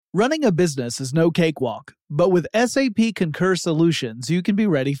Running a business is no cakewalk, but with SAP Concur Solutions, you can be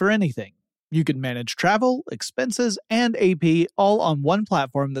ready for anything. You can manage travel, expenses, and AP all on one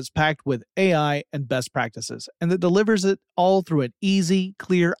platform that's packed with AI and best practices, and that delivers it all through an easy,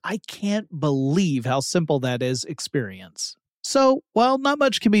 clear, I can't believe how simple that is experience. So, while not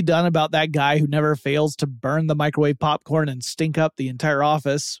much can be done about that guy who never fails to burn the microwave popcorn and stink up the entire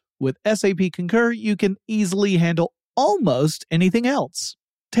office, with SAP Concur, you can easily handle almost anything else.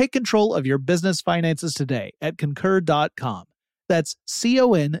 Take control of your business finances today at Concur.com. That's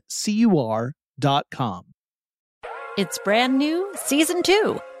CONCUR.com. It's brand new, Season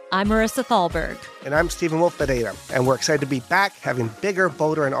 2. I'm Marissa Thalberg. And I'm Stephen Wolf Pereira, and we're excited to be back having bigger,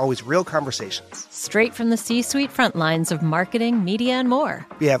 bolder, and always real conversations. Straight from the C-suite front lines of marketing, media, and more.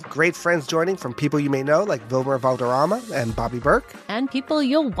 We have great friends joining from people you may know, like Wilmer Valderrama and Bobby Burke. And people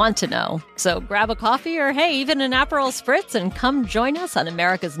you'll want to know. So grab a coffee or, hey, even an Aperol Spritz and come join us on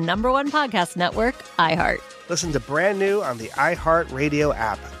America's #1 podcast network, iHeart. Listen to Brand New on the iHeart Radio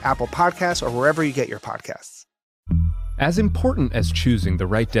app, Apple Podcasts, or wherever you get your podcasts. As important as choosing the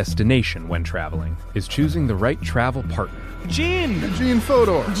right destination when traveling is choosing the right travel partner. Gene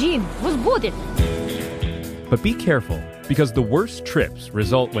Fodor. Gene, was good. But be careful, because the worst trips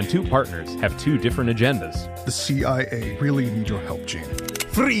result when two partners have two different agendas. The CIA really need your help, Gene.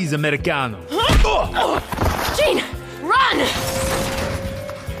 Freeze, Americano. Gene, run!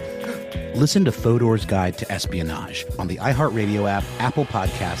 Listen to Fodor's Guide to Espionage on the iHeartRadio app, Apple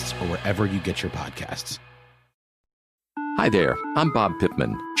Podcasts, or wherever you get your podcasts. Hi there, I'm Bob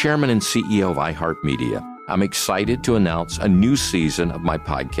Pittman, Chairman and CEO of iHeartMedia. I'm excited to announce a new season of my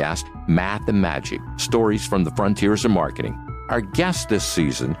podcast, Math and Magic, Stories from the Frontiers of Marketing. Our guests this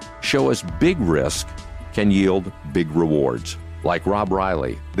season show us big risk can yield big rewards, like Rob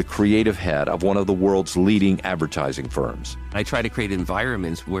Riley, the creative head of one of the world's leading advertising firms. I try to create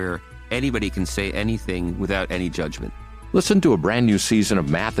environments where anybody can say anything without any judgment. Listen to a brand new season of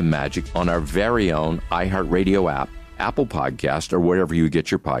Math and Magic on our very own iHeartRadio app, Apple Podcast, or wherever you get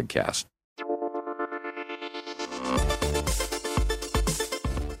your podcast.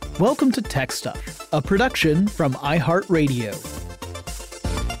 Welcome to Tech Stuff, a production from iHeartRadio.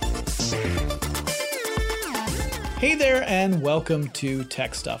 Hey there, and welcome to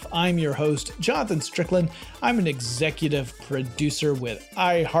Tech Stuff. I'm your host, Jonathan Strickland. I'm an executive producer with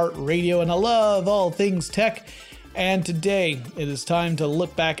iHeartRadio, and I love all things tech. And today, it is time to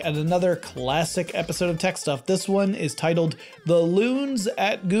look back at another classic episode of Tech Stuff. This one is titled The Loons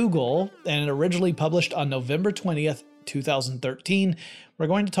at Google, and it originally published on November 20th, 2013. We're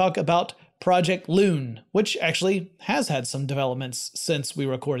going to talk about Project Loon, which actually has had some developments since we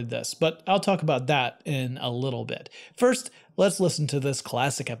recorded this, but I'll talk about that in a little bit. First, let's listen to this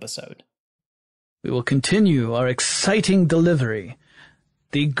classic episode. We will continue our exciting delivery,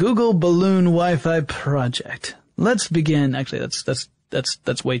 the Google Balloon Wi-Fi project. Let's begin. Actually,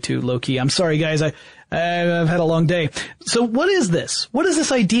 that's way too low key. I'm sorry, guys. I've had a long day. So what is this? What is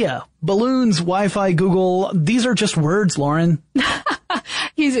this idea? Balloons, Wi-Fi, Google. These are just words, Lauren.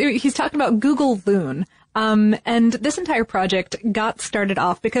 He's talking about Google Loon. And this entire project got started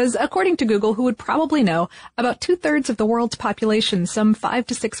off because, according to Google, who would probably know, about 2/3 of the world's population, some 5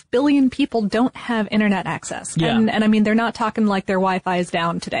 to 6 billion people, don't have internet access. Yeah. And I mean, they're not talking like their Wi-Fi is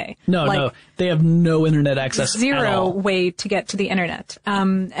down today. No, they have no internet access. Zero way to get to the internet.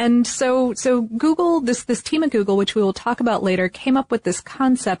 And so Google, this team at Google, which we will talk about later, came up with this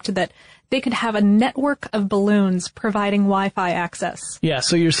concept that they could have a network of balloons providing Wi-Fi access. Yeah,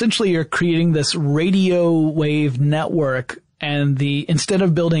 so you're creating this radio wave network, and instead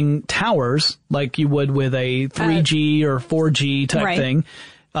of building towers like you would with a 3G or 4G type thing,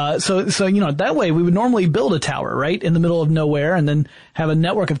 so that way we would normally build a tower right in the middle of nowhere, and then have a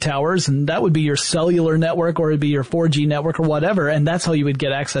network of towers, and that would be your cellular network, or it'd be your 4G network or whatever, and that's how you would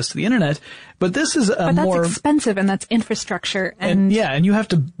get access to the internet. But this is that's expensive, and that's infrastructure, and you have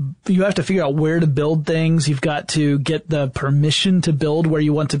to figure out where to build things. You've got to get the permission to build where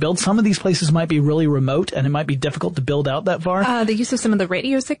you want to build. Some of these places might be really remote, and it might be difficult to build out that far. The use of some of the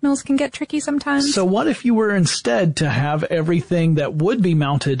radio signals can get tricky sometimes. So what if you were instead to have everything that would be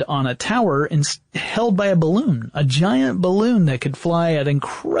mounted on a tower held by a balloon, a giant balloon that could fly at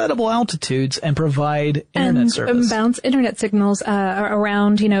incredible altitudes and provide internet service. And bounce internet signals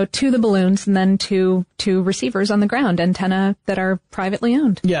around, to the balloons, and then to receivers on the ground, antenna that are privately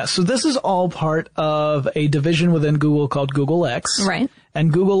owned. Yeah, so this is all part of a division within Google called Google X. Right.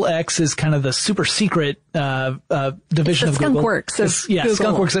 And Google X is kind of the super secret division of Google. Skunkworks. Yeah,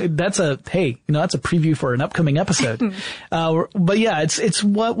 Skunkworks. That's a preview for an upcoming episode. But yeah, it's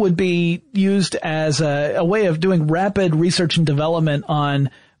what would be used as a way of doing rapid research and development on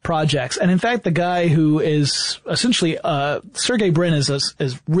projects. And in fact, the guy who is essentially, Sergey Brin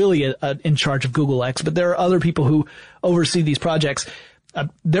is really in charge of Google X, but there are other people who oversee these projects.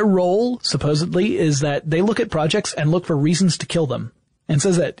 Their role, supposedly, is that they look at projects and look for reasons to kill them. And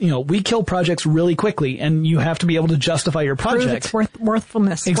says that, we kill projects really quickly, and you have to be able to justify your project. Prove its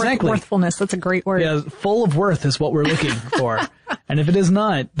worthfulness. Exactly. Worthfulness. That's a great word. Yeah, full of worth is what we're looking for. And if it is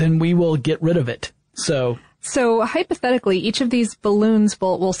not, then we will get rid of it. So hypothetically, each of these balloons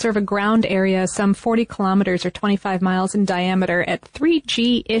will serve a ground area some 40 kilometers or 25 miles in diameter at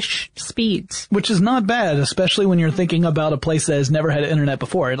 3G-ish speeds. Which is not bad, especially when you're thinking about a place that has never had internet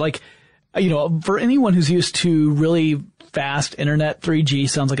before. Like, for anyone who's used to really fast internet, 3G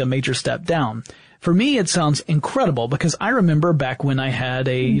sounds like a major step down. For me, it sounds incredible because I remember back when I had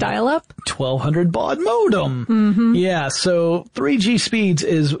a dial-up 1200 baud modem. Mm-hmm. Yeah, so 3G speeds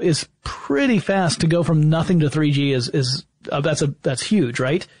is pretty fast. To go from nothing to 3G that's huge,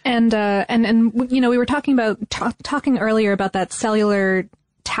 right? And we were talking earlier about that cellular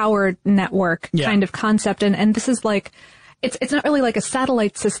tower network kind of concept, and this is like it's not really like a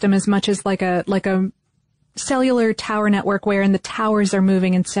satellite system as much as like a cellular tower network wherein the towers are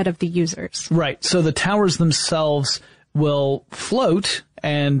moving instead of the users. Right. So the towers themselves will float,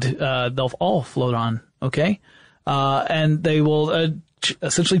 and they'll all float on. Okay. And they will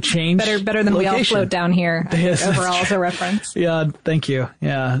essentially change. Better than location. We all float down here. Yes, overall, as a reference. Yeah. Thank you.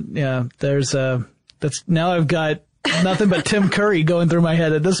 Yeah. There's now I've got nothing but Tim Curry going through my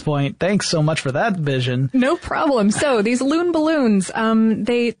head at this point. Thanks so much for that vision. No problem. So these loon balloons,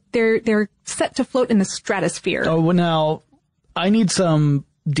 they're set to float in the stratosphere. Oh, well, now I need some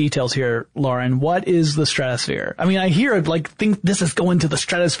details here, Lauren. What is the stratosphere? I mean, I hear it think this is going to the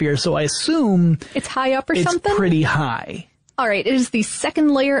stratosphere, so I assume it's high up or something. It's pretty high. All right, it is the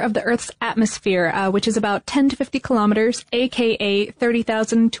second layer of the Earth's atmosphere, which is about 10 to 50 kilometers, aka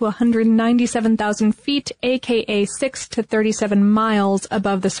 30,000 to 197,000 feet, aka 6 to 37 miles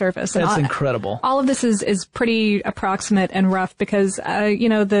above the surface. That's incredible. All of this is pretty approximate and rough because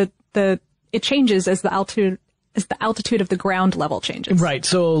it changes as the altitude of the ground level changes. Right.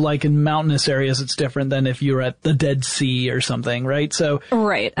 So like in mountainous areas, it's different than if you're at the Dead Sea or something, right? So,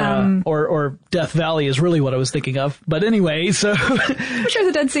 right. Or Death Valley is really what I was thinking of. But anyway, so. I'm sure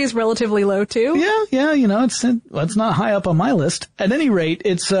the Dead Sea is relatively low too. Yeah. It's not high up on my list. At any rate,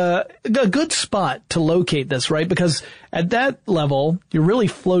 it's a good spot to locate this, right? Because at that level, you're really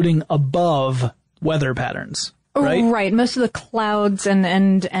floating above weather patterns. Right? Right. Most of the clouds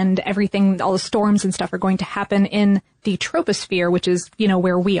and everything, all the storms and stuff are going to happen in the troposphere, which is,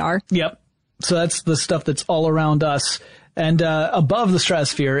 where we are. Yep. So that's the stuff that's all around us. And above the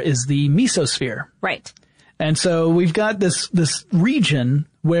stratosphere is the mesosphere. Right. And so we've got this region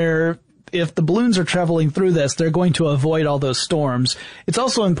where if the balloons are traveling through this, they're going to avoid all those storms. It's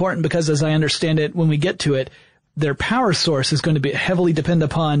also important because, as I understand it, when we get to it, their power source is going to be heavily depend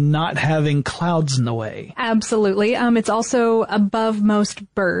upon not having clouds in the way. Absolutely. It's also above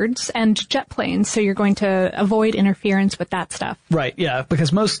most birds and jet planes, so you're going to avoid interference with that stuff. Right, yeah,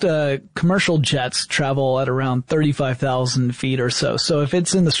 because most commercial jets travel at around 35,000 feet or so. So if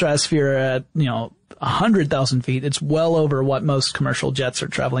it's in the stratosphere at, 100,000 feet, it's well over what most commercial jets are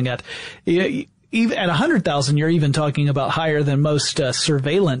traveling at. Even at 100,000, you're even talking about higher than most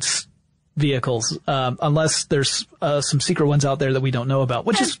surveillance vehicles, unless there's some secret ones out there that we don't know about,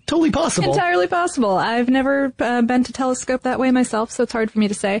 which is totally possible. Entirely possible. I've never been to Telescope that way myself, so it's hard for me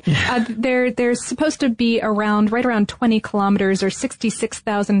to say. Yeah. They're supposed to be right around 20 kilometers or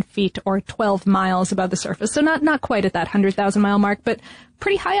 66,000 feet or 12 miles above the surface. So not quite at that 100,000 mile mark, but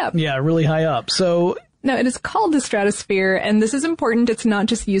pretty high up. Yeah, really high up. So Now, it is called the stratosphere, and this is important. It's not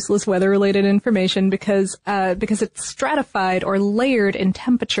just useless weather-related information because it's stratified or layered in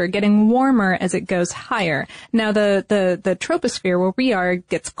temperature, getting warmer as it goes higher. Now, the troposphere where we are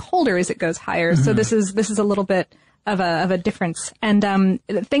gets colder as it goes higher. Mm-hmm. So this is a little bit of a difference. And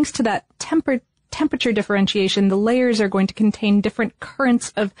thanks to that temperature differentiation, the layers are going to contain different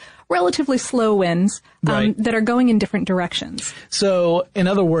currents of relatively slow winds that are going in different directions. So, in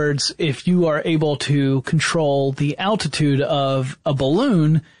other words, if you are able to control the altitude of a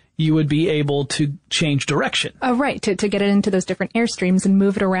balloon, you would be able to change direction. Right, to get it into those different airstreams and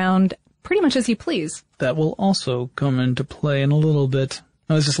move it around pretty much as you please. That will also come into play in a little bit.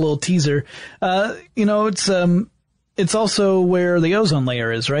 That was just a little teaser. It's also where the ozone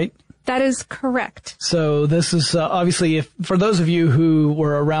layer is, right? That is correct. So this is obviously, for those of you who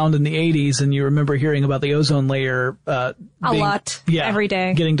were around in the 80s and you remember hearing about the ozone layer every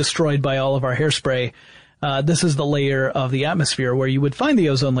day, getting destroyed by all of our hairspray, this is the layer of the atmosphere where you would find the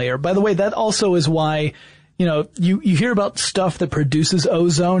ozone layer. By the way, that also is why, you hear about stuff that produces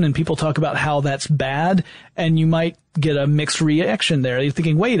ozone and people talk about how that's bad, and you might get a mixed reaction there. You're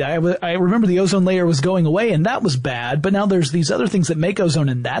thinking, wait, I remember the ozone layer was going away and that was bad, but now there's these other things that make ozone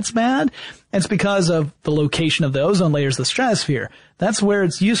and that's bad. And it's because of the location of the ozone layers, the stratosphere. That's where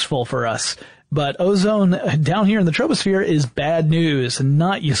it's useful for us. But ozone down here in the troposphere is bad news and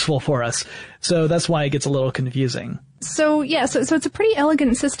not useful for us. So that's why it gets a little confusing. So it's a pretty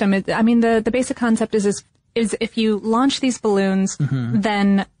elegant system. The basic concept is if you launch these balloons,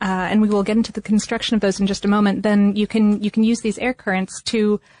 then, and we will get into the construction of those in just a moment, then you can use these air currents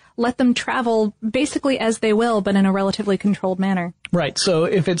to let them travel basically as they will, but in a relatively controlled manner. Right. So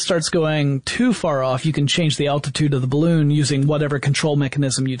if it starts going too far off, you can change the altitude of the balloon using whatever control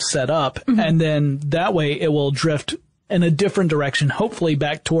mechanism you've set up. And then that way it will drift in a different direction, hopefully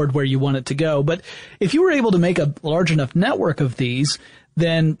back toward where you want it to go. But if you were able to make a large enough network of these,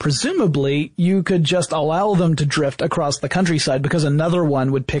 then presumably you could just allow them to drift across the countryside because another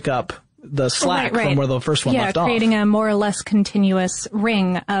one would pick up the slack from where the first one left off. Yeah, creating a more or less continuous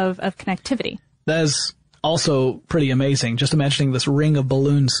ring of connectivity. That is also pretty amazing. Just imagining this ring of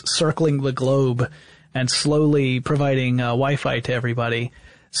balloons circling the globe and slowly providing Wi-Fi to everybody.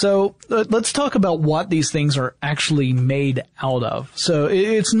 So let's talk about what these things are actually made out of. So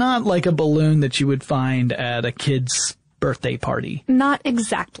it's not like a balloon that you would find at a kid's birthday party. Not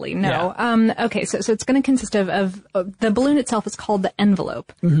exactly, no. Yeah. Okay, so it's going to consist of the balloon itself is called the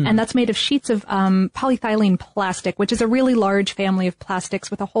envelope, and that's made of sheets of polyethylene plastic, which is a really large family of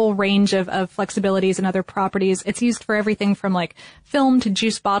plastics with a whole range of flexibilities and other properties. It's used for everything from like film to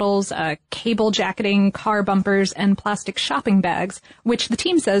juice bottles, cable jacketing, car bumpers, and plastic shopping bags, which the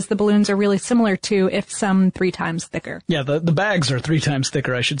team says the balloons are really similar to, if some 3 times thicker. Yeah, the bags are 3 times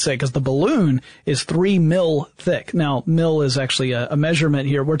thicker, I should say, because the balloon is 3 mil thick. Now, mil is actually a measurement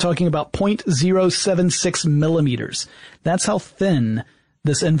here. We're talking about 0.076 millimeters. That's how thin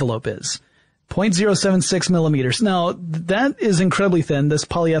this envelope is. 0.076 millimeters. Now, that is incredibly thin. This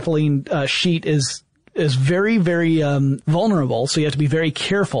polyethylene sheet is very, very vulnerable, so you have to be very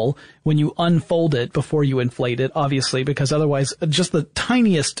careful when you unfold it before you inflate it, obviously, because otherwise just the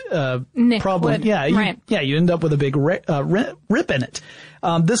tiniest problem, you end up with a big rip in it.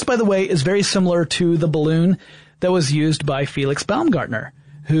 This, by the way, is very similar to the balloon that was used by Felix Baumgartner,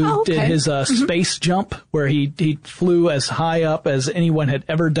 who did his space jump, where he flew as high up as anyone had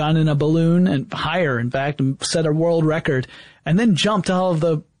ever done in a balloon, and higher, in fact, and set a world record, and then jumped out of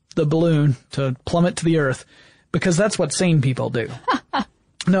the balloon to plummet to the earth, because that's what sane people do.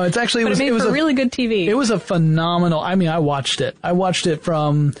 No, it's actually, it was really good TV. It was a phenomenal, I watched it. I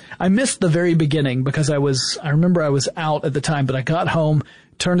missed the very beginning because I remember I was out at the time, but I got home,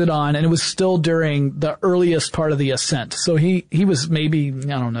 turned it on, and it was still during the earliest part of the ascent. So he was maybe,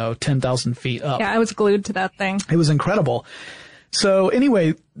 10,000 feet up. Yeah, I was glued to that thing. It was incredible. So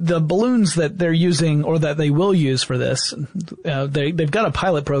anyway, the balloons that they're using, or that they will use for this, they've got a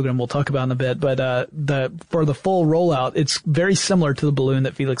pilot program we'll talk about in a bit, but for the full rollout, it's very similar to the balloon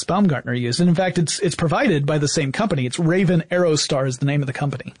that Felix Baumgartner used. And in fact, it's provided by the same company. It's Raven Aerostar is the name of the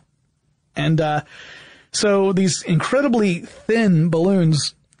company. And so these incredibly thin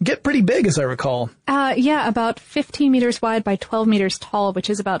balloons get pretty big, as I recall. About 15 meters wide by 12 meters tall, which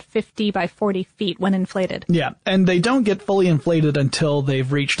is about 50 by 40 feet when inflated. Yeah, and they don't get fully inflated until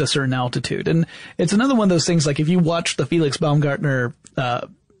they've reached a certain altitude. And it's another one of those things, like if you watch the Felix Baumgartner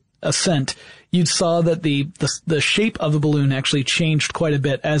ascent, you saw that the shape of the balloon actually changed quite a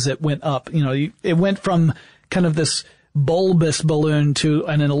bit as it went up. It went from kind of this bulbous balloon to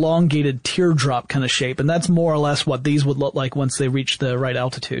an elongated teardrop kind of shape, and that's more or less what these would look like once they reach the right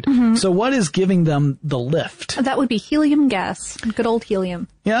altitude. So what is giving them the lift? That would be helium gas. Good old helium.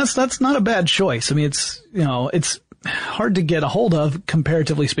 Yes, that's not a bad choice. It's hard to get a hold of,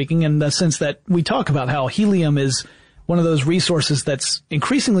 comparatively speaking, in the sense that we talk about how helium is one of those resources that's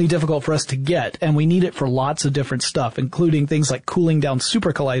increasingly difficult for us to get, and we need it for lots of different stuff, including things like cooling down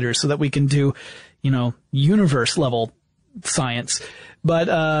supercolliders so that we can do, universe level science.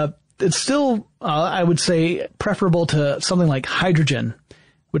 But it's still, I would say, preferable to something like hydrogen,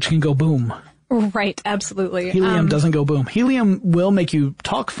 which can go boom. Right, absolutely. Helium doesn't go boom. Helium will make you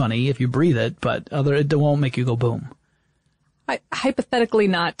talk funny if you breathe it, but it won't make you go boom. Hypothetically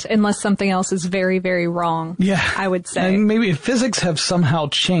not, unless something else is very, very wrong. Yeah, I would say. And maybe if physics have somehow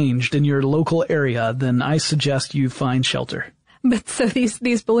changed in your local area, then I suggest you find shelter. But so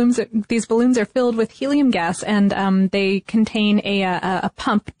these balloons are filled with helium gas, and they contain a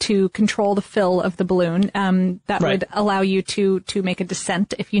pump to control the fill of the balloon. That would allow you to make a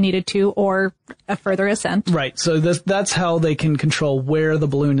descent if you needed to, or a further ascent. Right. So that's how they can control where the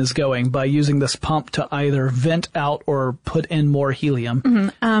balloon is going, by using this pump to either vent out or put in more helium.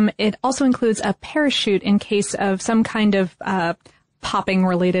 Mm-hmm. It also includes a parachute in case of some kind of popping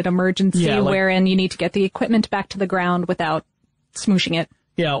related emergency, wherein you need to get the equipment back to the ground without smooshing it.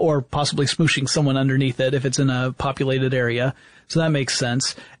 Yeah, or possibly smooshing someone underneath it if it's in a populated area. So that makes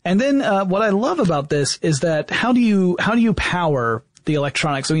sense. And then what I love about this is that how do you power the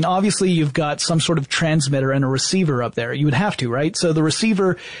electronics? I mean, obviously you've got some sort of transmitter and a receiver up there. You would have to, right? So the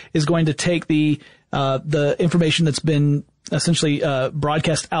receiver is going to take the information that's been essentially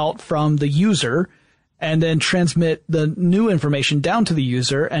broadcast out from the user, and then transmit the new information down to the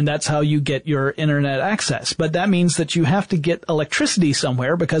user, and that's how you get your internet access. But that means that you have to get electricity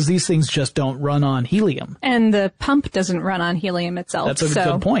somewhere, because these things just don't run on helium. And the pump doesn't run on helium itself. That's a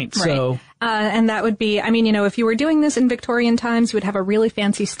good point. Right. So, and that would be, I mean, if you were doing this in Victorian times, you would have a really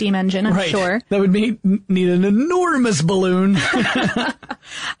fancy steam engine, I'm sure. That would need an enormous balloon.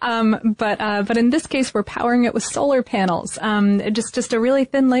 But in this case, we're powering it with solar panels. Just a really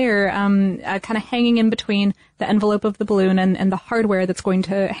thin layer, kind of hanging in between the envelope of the balloon and the hardware that's going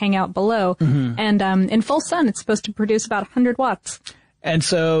to hang out below. Mm-hmm. And in full sun, it's supposed to produce about 100 watts. And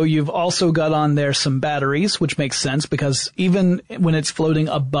so you've also got on there some batteries, which makes sense, because even when it's floating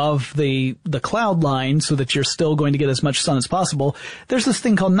above the cloud line, so that you're still going to get as much sun as possible, there's this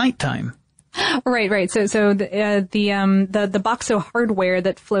thing called nighttime. Right. So the Boxo hardware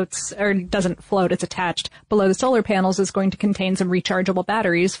that floats, or doesn't float, it's attached below the solar panels, is going to contain some rechargeable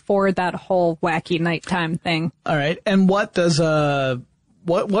batteries for that whole wacky nighttime thing. All right. And what does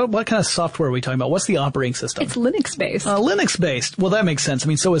what kind of software are we talking about? What's the operating system? It's Linux-based. Linux-based. Well, that makes sense. I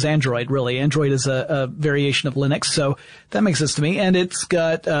mean, so is Android, really. Android is a variation of Linux, so that makes sense to me. And it's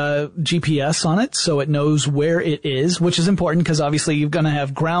got GPS on it, so it knows where it is, which is important, because obviously you're going to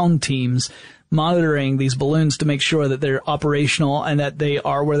have ground teams monitoring these balloons to make sure that they're operational and that they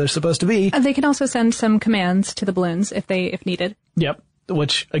are where they're supposed to be. They can also send some commands to the balloons if needed. Yep.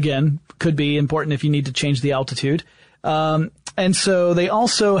 Which, again, could be important if you need to change the altitude. And so they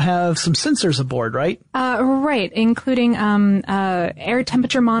also have some sensors aboard, right? Right, including air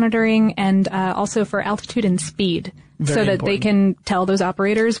temperature monitoring, and also for altitude and speed. Very so that important. They can tell those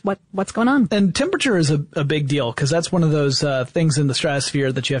operators what's going on. And temperature is a big deal, because that's one of those things in the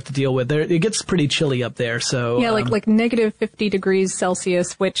stratosphere that you have to deal with. It gets pretty chilly up there, so yeah, like negative 50 degrees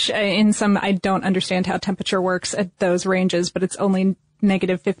Celsius, which in some, I don't understand how temperature works at those ranges, but it's only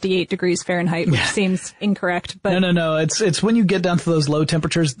negative 58 degrees Fahrenheit, which seems incorrect. But no. It's when you get down to those low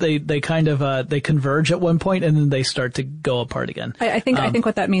temperatures, they kind of they converge at one point, and then they start to go apart again. I think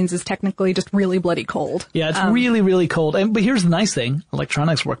what that means is technically just really bloody cold. Yeah, it's really, really cold. But here's the nice thing: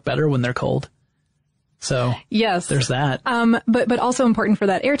 electronics work better when they're cold. So yes, there's that. But also important for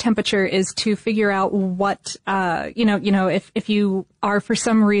that air temperature is to figure out what if you are for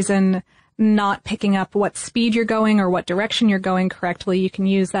some reason not picking up what speed you're going or what direction you're going correctly, you can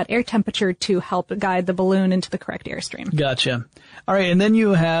use that air temperature to help guide the balloon into the correct airstream. Gotcha. All right, and then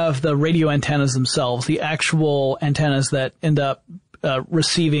you have the radio antennas themselves, the actual antennas that end up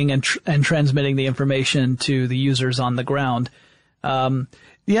receiving and transmitting the information to the users on the ground.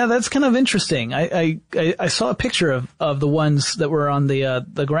 Yeah, that's kind of interesting. I saw a picture of the ones that were on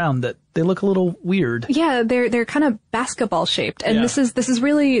the ground that they look a little weird. Yeah, they're kind of basketball shaped, and this is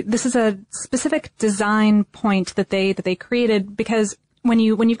a specific design point that they created, because when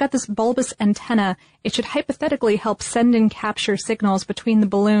you've got this bulbous antenna, it should hypothetically help send and capture signals between the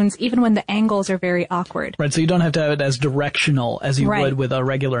balloons, even when the angles are very awkward. Right, so you don't have to have it as directional as you would with a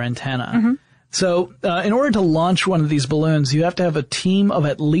regular antenna. Mm-hmm. So, in order to launch one of these balloons, you have to have a team of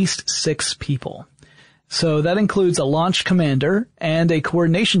at least 6 people. So that includes a launch commander and a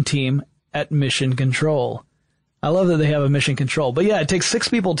coordination team at mission control. I love that they have a mission control. But yeah, it takes 6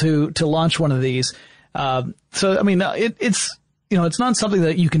 people to launch one of these. So, I mean, it's not something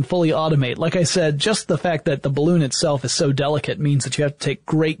that you can fully automate. Like I said, just the fact that the balloon itself is so delicate means that you have to take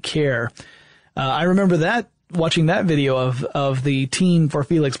great care. I remember watching that video of the team for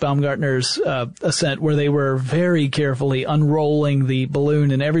Felix Baumgartner's ascent, where they were very carefully unrolling the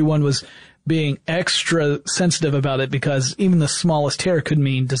balloon, and everyone was being extra sensitive about it, because even the smallest tear could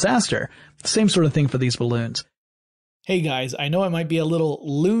mean disaster. Same sort of thing for these balloons. Hey guys, I know it might be a little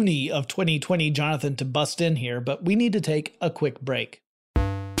loony of 2020 Jonathan to bust in here, but we need to take a quick break.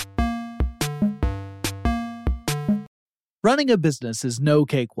 Running a business is no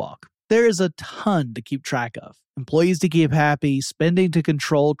cakewalk. There is a ton to keep track of. Employees to keep happy, spending to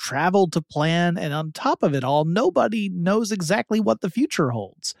control, travel to plan, and on top of it all, nobody knows exactly what the future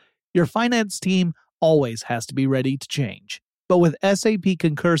holds. Your finance team always has to be ready to change. But with SAP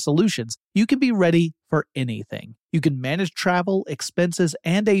Concur Solutions, you can be ready for anything. You can manage travel, expenses,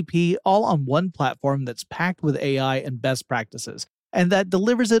 and AP all on one platform that's packed with AI and best practices, and that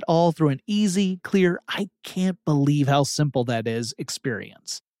delivers it all through an easy, clear, I can't believe how simple that is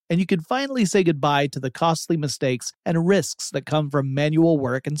experience. And you can finally say goodbye to the costly mistakes and risks that come from manual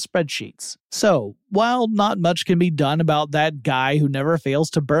work and spreadsheets. So, while not much can be done about that guy who never fails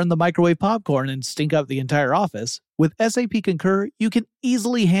to burn the microwave popcorn and stink up the entire office, with SAP Concur, you can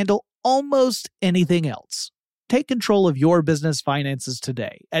easily handle almost anything else. Take control of your business finances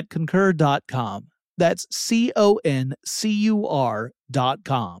today at Concur.com. That's CONCUR.com.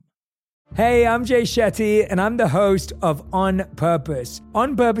 Hey, I'm Jay Shetty, and I'm the host of On Purpose.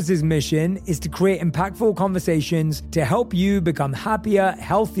 On Purpose's mission is to create impactful conversations to help you become happier,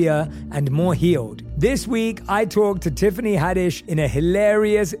 healthier, and more healed. This week, I talked to Tiffany Haddish in a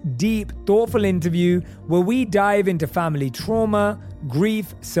hilarious, deep, thoughtful interview where we dive into family trauma,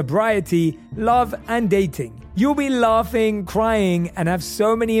 grief, sobriety, love, and dating. You'll be laughing, crying, and have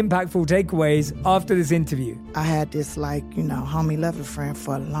so many impactful takeaways after this interview. I had this, homie lover friend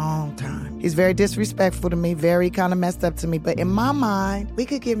for a long time. He's very disrespectful to me, very kind of messed up to me. But in my mind, we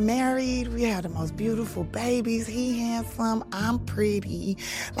could get married. We have the most beautiful babies. He handsome. I'm pretty.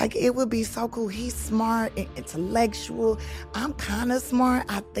 It would be so cool. He's smart and intellectual. I'm kind of smart,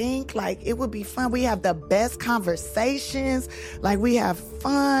 I think. It would be fun. We have the best conversations. We have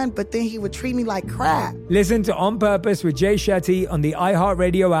fun, but then he would treat me like crap. Listen to On Purpose with Jay Shetty on the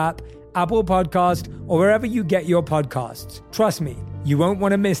iHeartRadio app, Apple Podcast, or wherever you get your podcasts. Trust me, you won't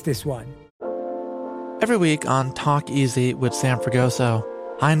want to miss this one. Every week on Talk Easy with Sam Fragoso,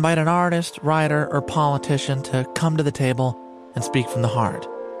 I invite an artist, writer, or politician to come to the table and speak from the heart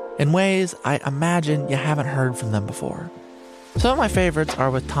in ways I imagine you haven't heard from them before. Some of my favorites are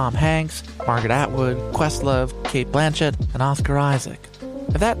with Tom Hanks, Margaret Atwood, Questlove, Cate Blanchett, and Oscar Isaac.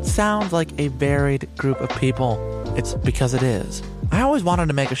 If that sounds like a varied group of people, it's because it is. I always wanted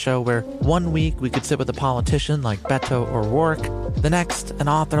to make a show where one week we could sit with a politician like Beto O'Rourke, the next an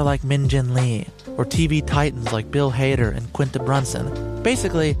author like Min Jin Lee, or TV titans like Bill Hader and Quinta Brunson.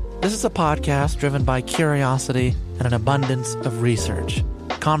 Basically, this is a podcast driven by curiosity and an abundance of research.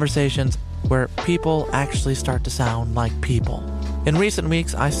 Conversations where people actually start to sound like people. In recent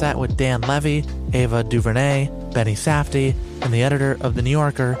weeks, I sat with Dan Levy, Ava DuVernay, Benny Safdie, and the editor of The New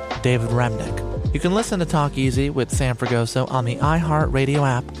Yorker, David Remnick. You can listen to Talk Easy with Sam Fragoso on the iHeartRadio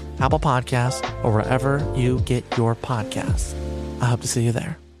app, Apple Podcasts, or wherever you get your podcasts. I hope to see you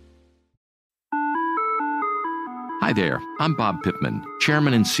there. Hi there, I'm Bob Pittman,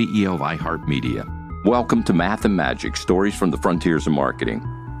 Chairman and CEO of iHeartMedia. Welcome to Math and Magic, Stories from the Frontiers of Marketing.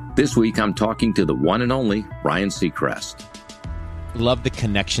 This week, I'm talking to the one and only Ryan Seacrest. Love the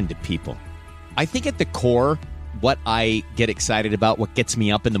connection to people. I think at the core, what I get excited about, what gets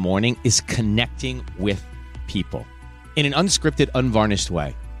me up in the morning, is connecting with people in an unscripted, unvarnished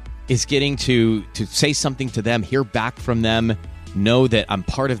way. Is getting to say something to them, hear back from them, know that I'm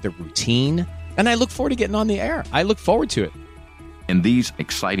part of the routine, and I look forward to getting on the air. I look forward to it. In these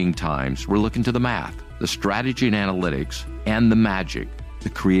exciting times, we're looking to the math, the strategy and analytics, and the magic, the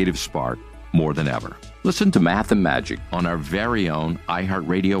creative spark, more than ever. Listen to Math and Magic on our very own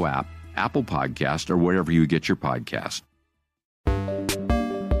iHeartRadio app, Apple Podcast, or wherever you get your podcast.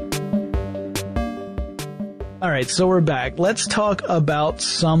 All right, so we're back. Let's talk about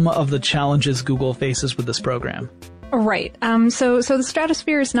some of the challenges Google faces with this program. Right. So the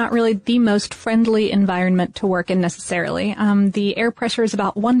stratosphere is not really the most friendly environment to work in necessarily. The air pressure is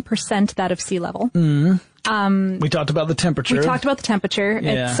about 1% that of sea level. We talked about the temperature.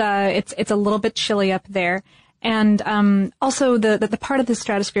 Yeah. It's a little bit chilly up there. And also the part of the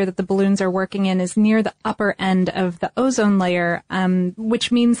stratosphere that the balloons are working in is near the upper end of the ozone layer, which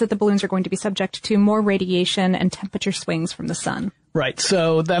means that the balloons are going to be subject to more radiation and temperature swings from the sun. Right.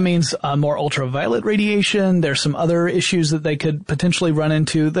 So that means more ultraviolet radiation. There's some other issues that they could potentially run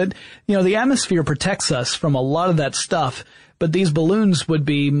into that, the atmosphere protects us from a lot of that stuff, but these balloons would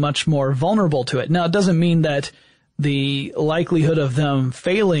be much more vulnerable to it. Now, it doesn't mean that the likelihood of them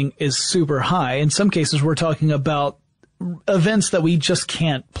failing is super high. In some cases, we're talking about events that we just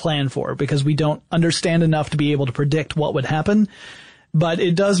can't plan for because we don't understand enough to be able to predict what would happen. but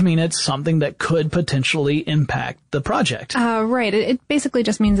it does mean it's something that could potentially impact the project. Right. It basically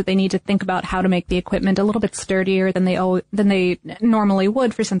just means that they need to think about how to make the equipment a little bit sturdier than they normally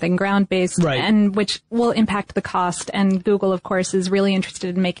would for something ground-based, right. And which will impact the cost. And Google, of course, is really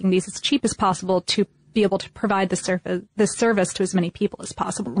interested in making these as cheap as possible to be able to provide this service to as many people as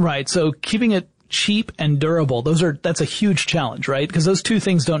possible. Right. So keeping it cheap and durable, that's a huge challenge, right? Because those two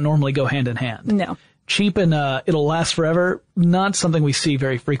things don't normally go hand in hand. No. Cheap and it'll last forever, not something we see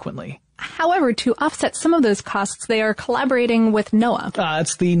very frequently. However, to offset some of those costs, they are collaborating with NOAA.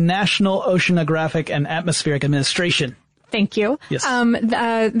 It's the National Oceanographic and Atmospheric Administration. Thank you. Yes.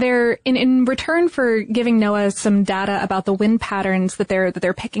 They're in return for giving NOAA some data about the wind patterns that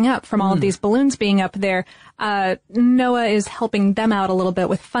they're picking up from all of these balloons being up there. NOAA is helping them out a little bit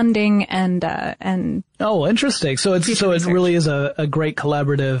with funding and. Oh, interesting. So it really is a great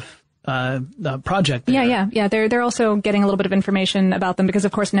collaborative project there. Yeah. They're also getting a little bit of information about them because,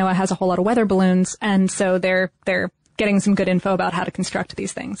 of course, NOAA has a whole lot of weather balloons, and so they're getting some good info about how to construct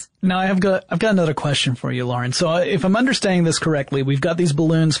these things. Now, I've got another question for you, Lauren. So if I'm understanding this correctly, we've got these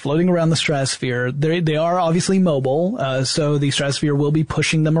balloons floating around the stratosphere. They are obviously mobile, so the stratosphere will be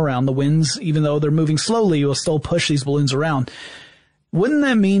pushing them around. The winds, even though they're moving slowly, will still push these balloons around. Wouldn't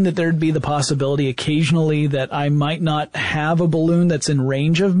that mean that there'd be the possibility occasionally that I might not have a balloon that's in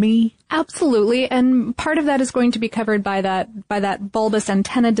range of me? Absolutely, and part of that is going to be covered by that bulbous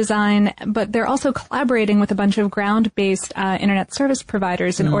antenna design, but they're also collaborating with a bunch of ground-based internet service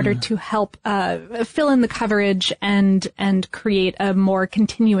providers in order to help fill in the coverage and create a more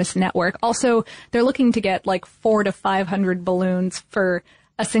continuous network. Also, they're looking to get like 400 to 500 balloons for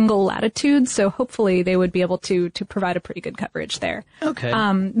a single latitude, so hopefully they would be able to provide a pretty good coverage there. Okay.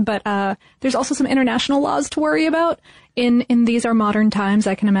 But there's also some international laws to worry about. In these are modern times,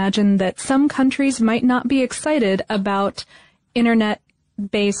 I can imagine that some countries might not be excited about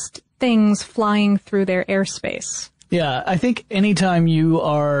internet-based things flying through their airspace. Yeah, I think anytime you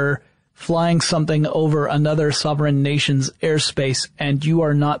are flying something over another sovereign nation's airspace and you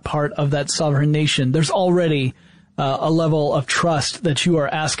are not part of that sovereign nation, there's already a level of trust that you are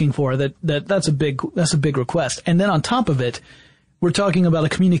asking for. That's a big request. And then on top of it, we're talking about a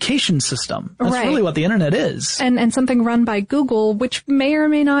communication system. That's right. Really what the internet is. And something run by Google, which may or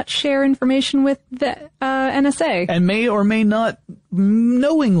may not share information with the NSA. And may or may not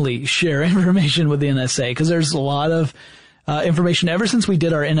knowingly share information with the NSA, because there's a lot of information. Ever since we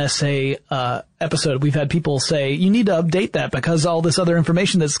did our NSA episode, we've had people say, you need to update that because all this other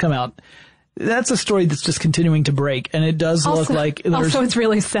information that's come out. That's a story that's just continuing to break, and it does look like Also, it's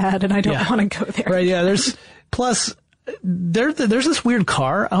really sad, and I don't want to go there. Right, yeah, plus there's this weird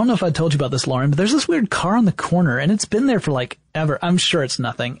car. I don't know if I told you about this, Lauren, but there's this weird car on the corner, and it's been there for like ever. I'm sure it's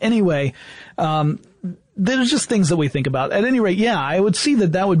nothing. Anyway, there's just things that we think about. At any rate, yeah, I would see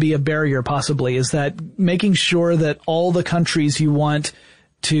that would be a barrier possibly, is that making sure that all the countries you want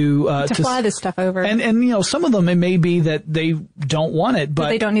to fly this stuff over. And some of them, it may be that they don't want it, but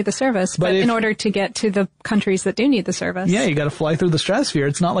they don't need the service. But in order to get to the countries that do need the service. Yeah, you got to fly through the stratosphere.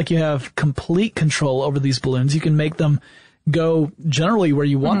 It's not like you have complete control over these balloons. You can make them go generally where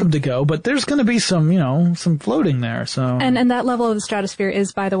you want them to go, but there's going to be some floating there. So and that level of the stratosphere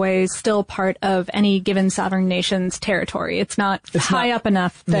is, by the way, still part of any given sovereign nation's territory. It's not high up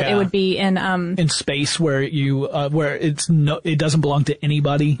enough that it would be in space where it doesn't belong to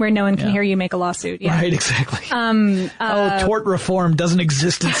anybody, where no one can hear you make a lawsuit. Yeah. Right, exactly. Tort reform doesn't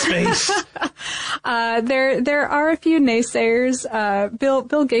exist in space. There are a few naysayers.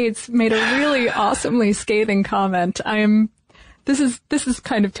 Bill Gates made a really awesomely scathing comment. This is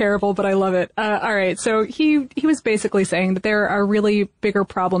kind of terrible, but I love it. All right. So he was basically saying that there are really bigger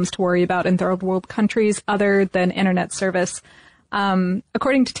problems to worry about in third world countries other than internet service.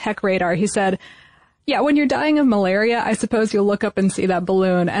 According to Tech Radar, he said, yeah, when you're dying of malaria, I suppose you'll look up and see that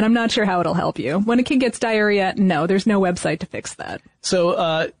balloon, and I'm not sure how it'll help you. When a kid gets diarrhea, no, there's no website to fix that.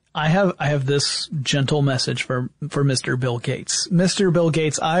 So, I have this gentle message for Mr. Bill Gates. Mr. Bill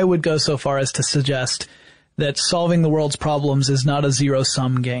Gates, I would go so far as to suggest that solving the world's problems is not a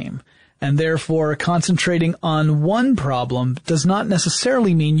zero-sum game. And therefore, concentrating on one problem does not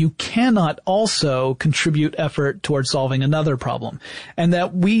necessarily mean you cannot also contribute effort towards solving another problem. And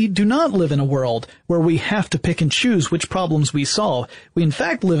that we do not live in a world where we have to pick and choose which problems we solve. We in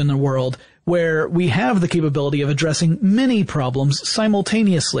fact live in a world where we have the capability of addressing many problems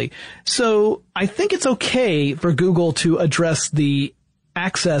simultaneously. So I think it's okay for Google to address the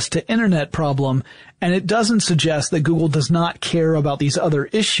access to internet problem, and it doesn't suggest that Google does not care about these other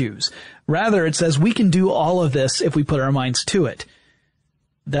issues. Rather, it says we can do all of this if we put our minds to it.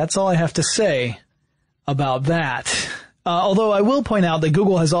 That's all I have to say about that. Although I will point out that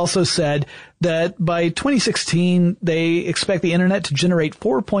Google has also said that by 2016, they expect the internet to generate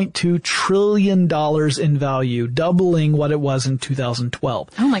 $4.2 trillion in value, doubling what it was in 2012.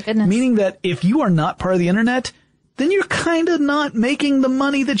 Oh my goodness. Meaning that if you are not part of the internet, then you're kind of not making the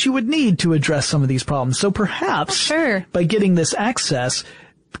money that you would need to address some of these problems. So perhaps by getting this access,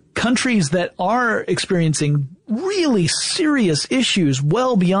 countries that are experiencing really serious issues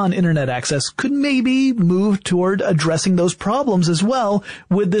well beyond internet access could maybe move toward addressing those problems as well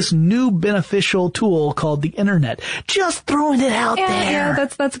with this new beneficial tool called the internet. Just throwing it out there. Yeah,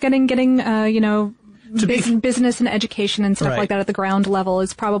 that's getting business and education and stuff like that at the ground level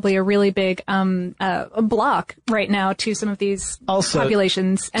is probably a really big block right now to some of these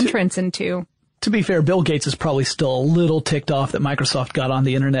populations' entrance into. To be fair, Bill Gates is probably still a little ticked off that Microsoft got on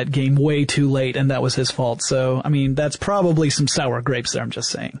the internet game way too late, and that was his fault. So, I mean, that's probably some sour grapes there, I'm just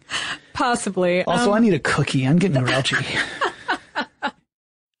saying. Possibly. Also, I need a cookie. I'm getting grouchy.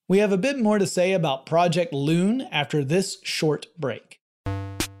 We have a bit more to say about Project Loon after this short break.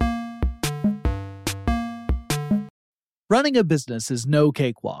 Running a business is no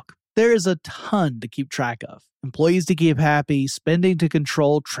cakewalk. There is a ton to keep track of. Employees to keep happy, spending to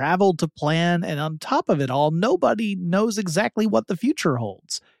control, travel to plan, and on top of it all, nobody knows exactly what the future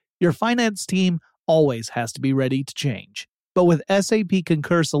holds. Your finance team always has to be ready to change. But with SAP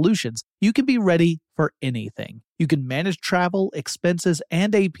Concur Solutions, you can be ready for anything. You can manage travel, expenses,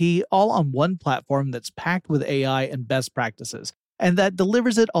 and AP all on one platform that's packed with AI and best practices, and that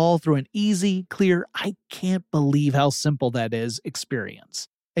delivers it all through an easy, clear, I can't believe how simple that is experience.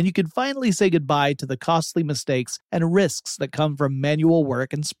 And you can finally say goodbye to the costly mistakes and risks that come from manual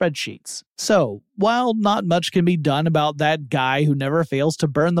work and spreadsheets. So, while not much can be done about that guy who never fails to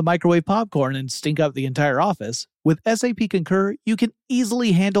burn the microwave popcorn and stink up the entire office, with SAP Concur, you can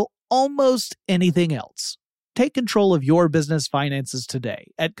easily handle almost anything else. Take control of your business finances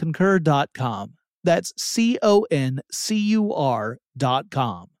today at Concur.com. That's CONCUR.com.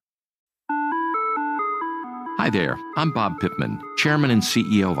 Hi there, I'm Bob Pittman, Chairman and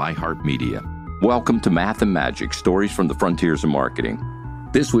CEO of iHeartMedia. Welcome to Math and Magic, Stories from the Frontiers of Marketing.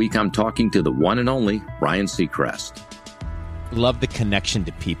 This week I'm talking to the one and only Ryan Seacrest. Love the connection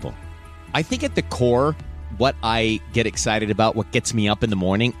to people. I think at the core, what I get excited about, what gets me up in the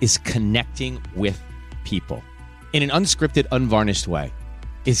morning, is connecting with people in an unscripted, unvarnished way.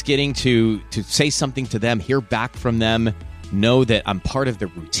 Is getting to say something to them, hear back from them, know that I'm part of the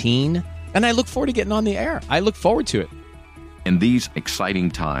routine. And I look forward to getting on the air. I look forward to it. In these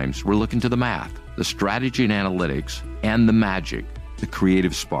exciting times, we're looking to the math, the strategy and analytics, and the magic, the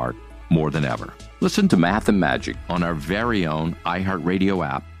creative spark, more than ever. Listen to Math and Magic on our very own iHeartRadio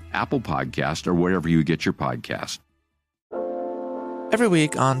app, Apple Podcast, or wherever you get your podcast. Every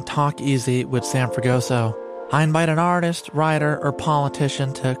week on Talk Easy with Sam Fragoso, I invite an artist, writer, or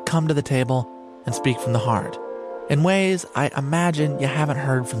politician to come to the table and speak from the heart in ways I imagine you haven't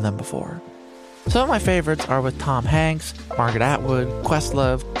heard from them before. Some of my favorites are with Tom Hanks, Margaret Atwood,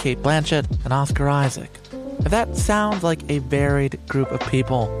 Questlove, Cate Blanchett, and Oscar Isaac. If that sounds like a varied group of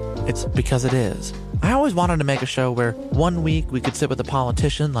people, it's because it is. I always wanted to make a show where one week we could sit with a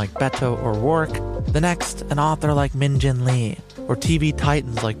politician like Beto O'Rourke, the next an author like Min Jin Lee, or TV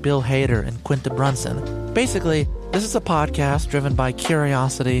titans like Bill Hader and Quinta Brunson. Basically, this is a podcast driven by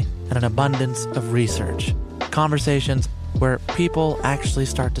curiosity and an abundance of research. Conversations where people actually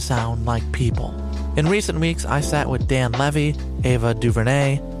start to sound like people. In recent weeks, I sat with Dan Levy, Ava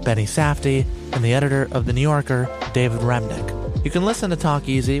DuVernay, Benny Safdie, and the editor of The New Yorker, David Remnick. You can listen to Talk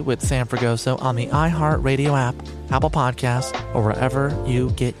Easy with Sam Fragoso on the iHeartRadio app, Apple Podcasts, or wherever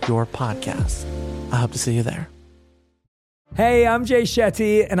you get your podcasts. I hope to see you there. Hey, I'm Jay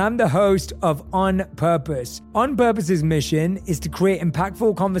Shetty, and I'm the host of On Purpose. On Purpose's mission is to create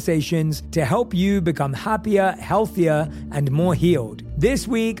impactful conversations to help you become happier, healthier, and more healed. This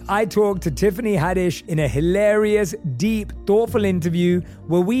week, I talked to Tiffany Haddish in a hilarious, deep, thoughtful interview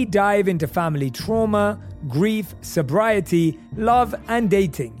where we dive into family trauma, grief, sobriety, love, and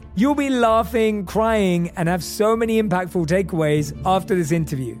dating. You'll be laughing, crying, and have so many impactful takeaways after this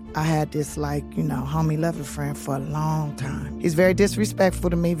interview. I had this, homie lover friend for a long time. He's very disrespectful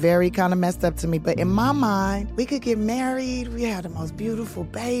to me, very kind of messed up to me. But in my mind, we could get married. We had the most beautiful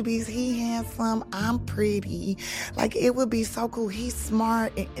babies. He handsome. I'm pretty. It would be so cool. He's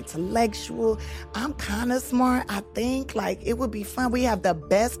smart and intellectual. I'm kind of smart, I think. It would be fun. We have the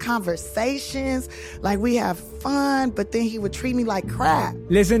best conversations. We have fun, but then he would treat me like crap.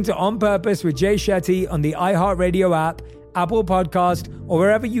 Listen to On Purpose with Jay Shetty on the iHeartRadio app, Apple Podcast, or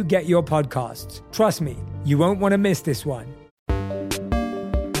wherever you get your podcasts. Trust me, you won't want to miss this one.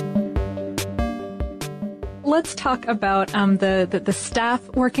 let's talk about the staff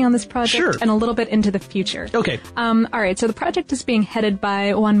working on this project and a little bit into the future. Okay. All right. So the project is being headed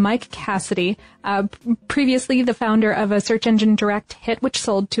by one Mike Cassidy, previously the founder of a search engine direct hit, which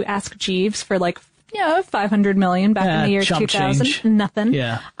sold to Ask Jeeves for like $500 million back in the year 2000. Change. Nothing.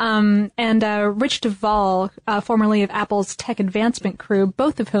 Yeah. And Rich Duvall, formerly of Apple's tech advancement crew,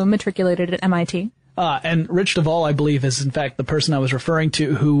 both of whom matriculated at MIT. And Rich Duvall, I believe, is in fact the person I was referring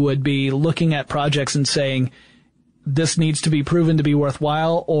to who would be looking at projects and saying, this needs to be proven to be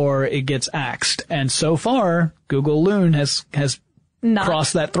worthwhile or it gets axed. And so far, Google Loon has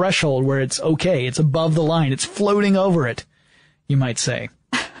crossed that threshold where it's okay. It's above the line. It's floating over it, you might say.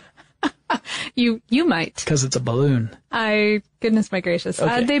 You might. Because it's a balloon. Goodness my gracious.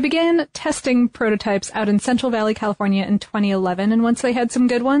 Okay. They began testing prototypes out in Central Valley, California in 2011, and once they had some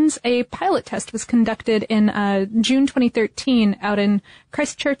good ones, a pilot test was conducted in June 2013 out in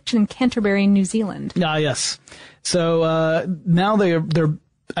Christchurch and Canterbury, New Zealand. Ah, yes. So now they're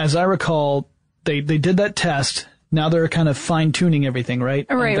as I recall, they did that test. Now they're kind of fine-tuning everything, right?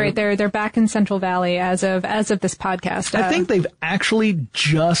 Right. They're back in Central Valley as of this podcast. I think they've actually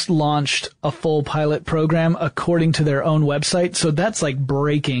just launched a full pilot program according to their own website. So that's like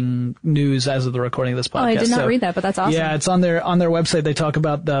breaking news as of the recording of this podcast. Oh, I did not read that, but that's awesome. Yeah, it's on their website. They talk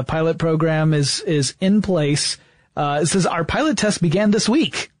about the pilot program is in place. It says our pilot test began this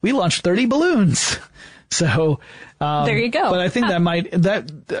week. We launched 30 balloons. So there you go. But I think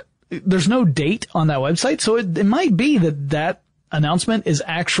there's no date on that website, so it might be that announcement is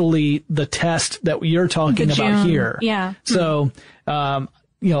actually the test that you're talking about here. Yeah. So, I'm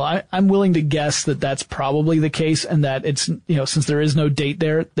willing to guess that that's probably the case, and that it's, since there is no date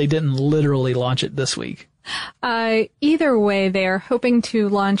there, they didn't literally launch it this week. Either way, they are hoping to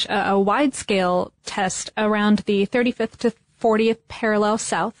launch a wide-scale test around the 35th to 40th parallel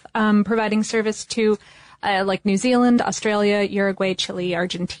south, providing service to like New Zealand, Australia, Uruguay, Chile,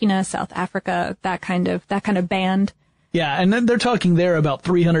 Argentina, South Africa, that kind of band. Yeah, and then they're talking there about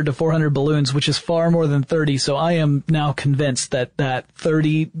 300 to 400 balloons, which is far more than 30. So I am now convinced that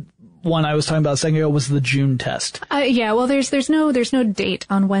 30 one I was talking about a second ago was the June test. Yeah, well, there's no date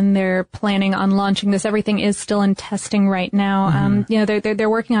on when they're planning on launching this. Everything is still in testing right now. They're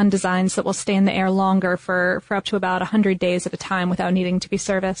working on designs that will stay in the air longer for up to about 100 days at a time without needing to be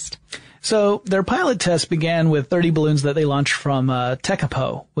serviced. So their pilot test began with 30 balloons that they launched from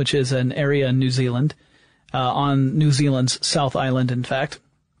Tekapo, which is an area in New Zealand, on New Zealand's South Island, in fact.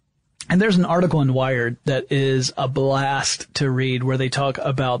 And there's an article in Wired that is a blast to read where they talk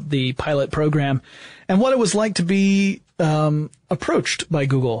about the pilot program and what it was like to be approached by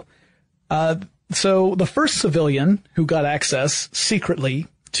Google. So the first civilian who got access secretly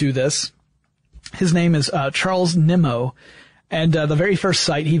to this, his name is Charles Nimmo, and the very first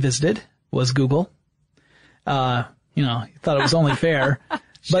site he visited was Google. He thought it was only fair.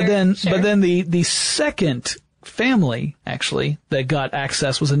 But then the second family, actually, that got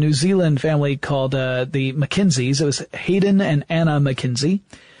access was a New Zealand family called the McKinseys. It was Hayden and Anna McKinsey.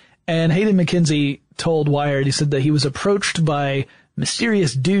 And Hayden McKinsey told Wired, he said that he was approached by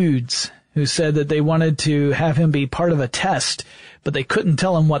mysterious dudes who said that they wanted to have him be part of a test, but they couldn't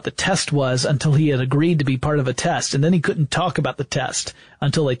tell him what the test was until he had agreed to be part of a test. And then he couldn't talk about the test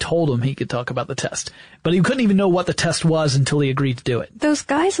until they told him he could talk about the test. But he couldn't even know what the test was until he agreed to do it. Those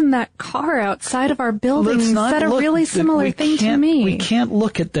guys in that car outside of our building said a really similar thing to me. We can't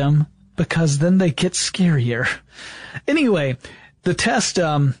look at them because then they get scarier. Anyway, the test,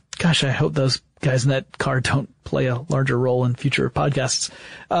 gosh, I hope those guys in that car don't play a larger role in future podcasts.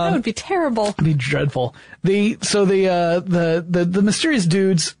 That would be terrible. It'd be dreadful. The mysterious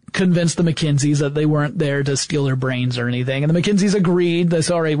dudes convinced the McKinseys that they weren't there to steal their brains or anything. And the McKinseys agreed. They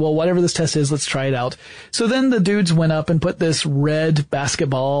said, all right, well, whatever this test is, let's try it out. So then the dudes went up and put this red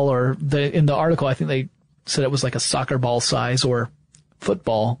basketball, or in the article, I think they said it was like a soccer ball size or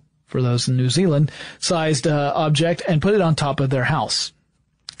football for those in New Zealand sized object, and put it on top of their house.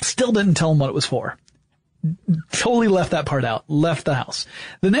 Still didn't tell them what it was for. Totally left that part out. Left the house.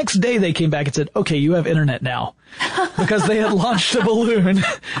 The next day they came back and said, okay, you have internet now. Because they had launched a balloon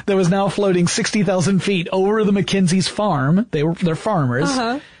that was now floating 60,000 feet over the McKinsey's farm. They're farmers.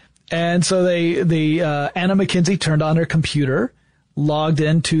 Uh-huh. And so Anna McKinsey turned on her computer, logged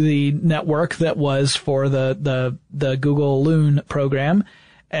into the network that was for the Google Loon program,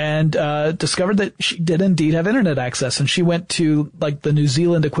 and discovered that she did indeed have internet access. And she went to like the New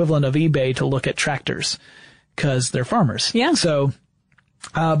Zealand equivalent of eBay to look at tractors because they're farmers. Yeah. So,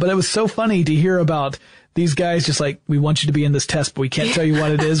 but it was so funny to hear about these guys just like, we want you to be in this test, but we can't tell you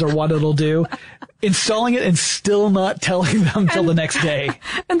what it is or what it'll do. Installing it and still not telling them till the next day.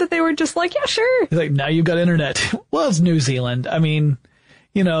 And that they were just like, yeah, sure. It's like, now you've got internet. Well, it's New Zealand. I mean,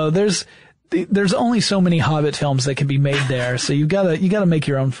 you know, there's only so many Hobbit films that can be made there, so you gotta make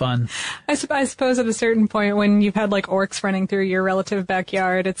your own fun. I suppose at a certain point when you've had like orcs running through your relative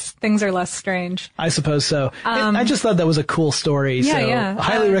backyard, things are less strange. I suppose so. I just thought that was a cool story. Yeah, so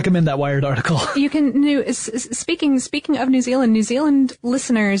highly recommend that Wired article. You can speaking of New Zealand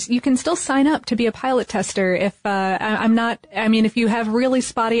listeners, you can still sign up to be a pilot tester. If you have really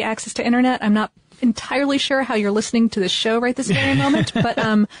spotty access to internet, I'm not entirely sure how you're listening to the show right this very moment, but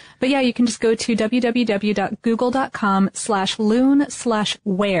yeah, you can just go to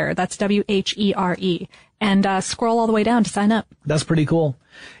www.google.com/loon/where. That's WHERE, and scroll all the way down to sign up. That's pretty cool.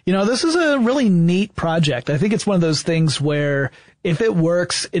 You know, this is a really neat project. I think it's one of those things where if it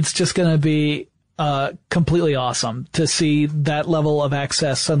works, it's just going to be completely awesome to see that level of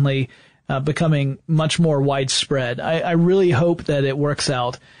access suddenly becoming much more widespread. I really hope that it works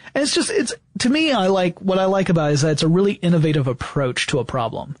out. And to me, what I like about it is that it's a really innovative approach to a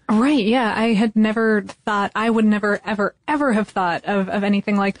problem. Right, yeah. I would never, ever have thought of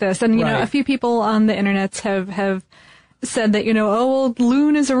anything like this. And, you know, a few people on the internet have said that,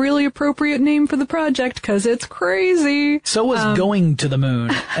 Loon is a really appropriate name for the project because it's crazy. So was going to the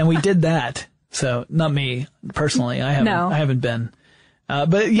moon, and we did that. So, not me, personally. I haven't been.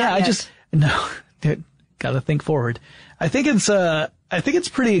 But yeah, gotta think forward. I think it's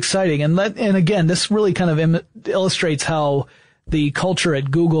pretty exciting, and again, this really kind of illustrates how the culture at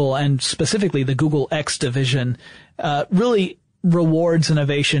Google, and specifically the Google X division, really rewards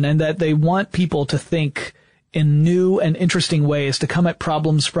innovation, and that they want people to think in new and interesting ways to come at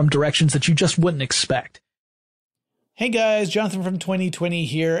problems from directions that you just wouldn't expect. Hey guys, Jonathan from 2020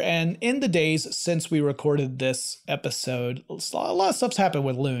 here, and in the days since we recorded this episode, a lot of stuff's happened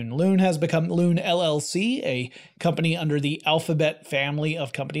with Loon. Loon has become Loon LLC, a company under the Alphabet family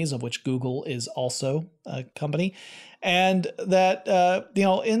of companies, of which Google is also a company. And that,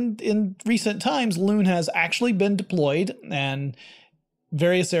 in recent times, Loon has actually been deployed and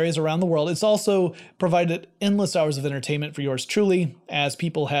various areas around the world. It's also provided endless hours of entertainment for yours truly, as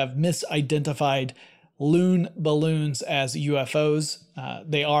people have misidentified Loon balloons as UFOs.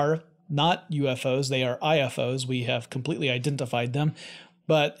 They are not UFOs, they are IFOs. We have completely identified them.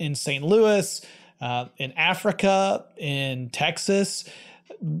 But in St. Louis, in Africa, in Texas,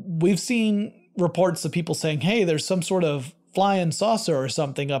 we've seen reports of people saying, hey, there's some sort of flying saucer or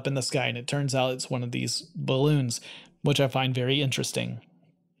something up in the sky. And it turns out it's one of these balloons, which I find very interesting.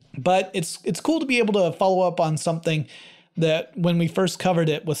 But it's cool to be able to follow up on something that when we first covered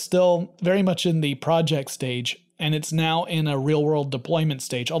it was still very much in the project stage, and it's now in a real-world deployment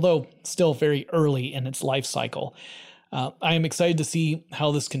stage, although still very early in its life cycle. I am excited to see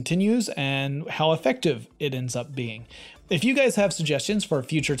how this continues and how effective it ends up being. If you guys have suggestions for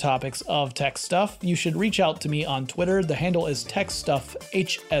future topics of Tech Stuff, you should reach out to me on Twitter. The handle is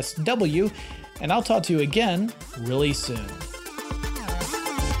TechStuffHSW, and I'll talk to you again really soon.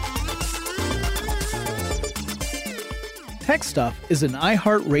 Tech Stuff is an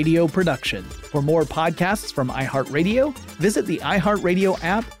iHeartRadio production. For more podcasts from iHeartRadio, visit the iHeartRadio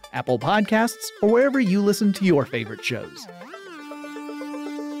app, Apple Podcasts, or wherever you listen to your favorite shows.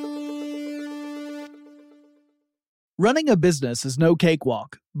 Running a business is no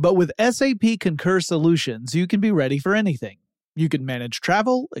cakewalk, but with SAP Concur Solutions, you can be ready for anything. You can manage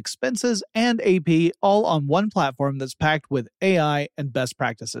travel, expenses, and AP all on one platform that's packed with AI and best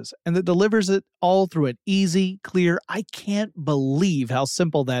practices, and that delivers it all through an easy, clear, I can't believe how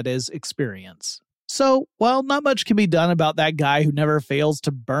simple that is experience. So, while not much can be done about that guy who never fails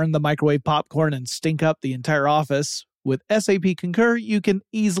to burn the microwave popcorn and stink up the entire office, with SAP Concur, you can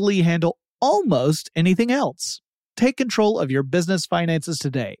easily handle almost anything else. Take control of your business finances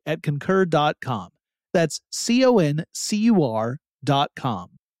today at Concur.com. That's CONCUR.com.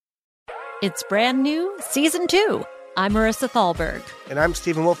 It's brand new, Season 2. I'm Marissa Thalberg. And I'm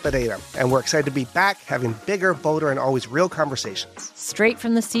Stephen Wolf-Bedeta. And we're excited to be back having bigger, bolder, and always real conversations. Straight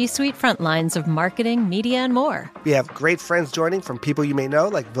from the C-suite front lines of marketing, media, and more. We have great friends joining from people you may know,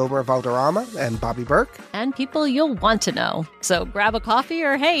 like Wilmer Valderrama and Bobby Burke. And people you'll want to know. So grab a coffee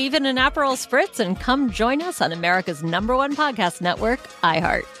or, hey, even an Aperol Spritz and come join us on America's #1 podcast network,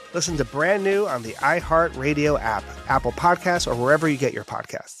 iHeart. Listen to brand new on the iHeartRadio app, Apple Podcasts, or wherever you get your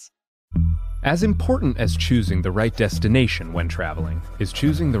podcasts. As important as choosing the right destination when traveling is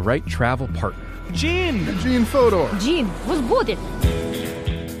choosing the right travel partner. Gene Fodor. Gene, was будет?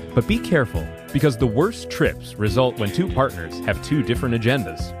 But be careful, Because the worst trips result when two partners have two different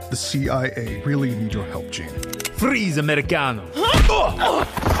agendas. The CIA really need your help, Gene. Freeze, Americano!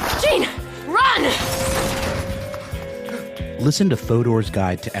 Gene, run! Listen to Fodor's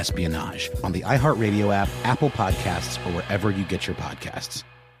Guide to Espionage on the iHeartRadio app, Apple Podcasts, or wherever you get your podcasts.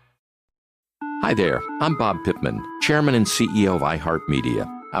 Hi there, I'm Bob Pittman, Chairman and CEO of iHeartMedia.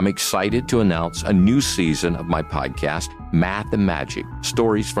 I'm excited to announce a new season of my podcast, Math and Magic,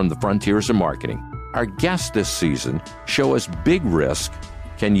 Stories from the Frontiers of Marketing. Our guests this season show us big risk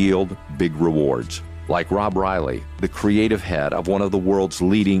can yield big rewards, like Rob Riley, the creative head of one of the world's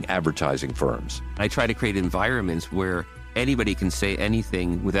leading advertising firms. I try to create environments where anybody can say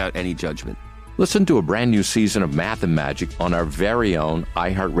anything without any judgment. Listen to a brand new season of Math and Magic on our very own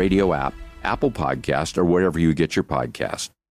iHeartRadio app, Apple Podcast, or wherever you get your podcast.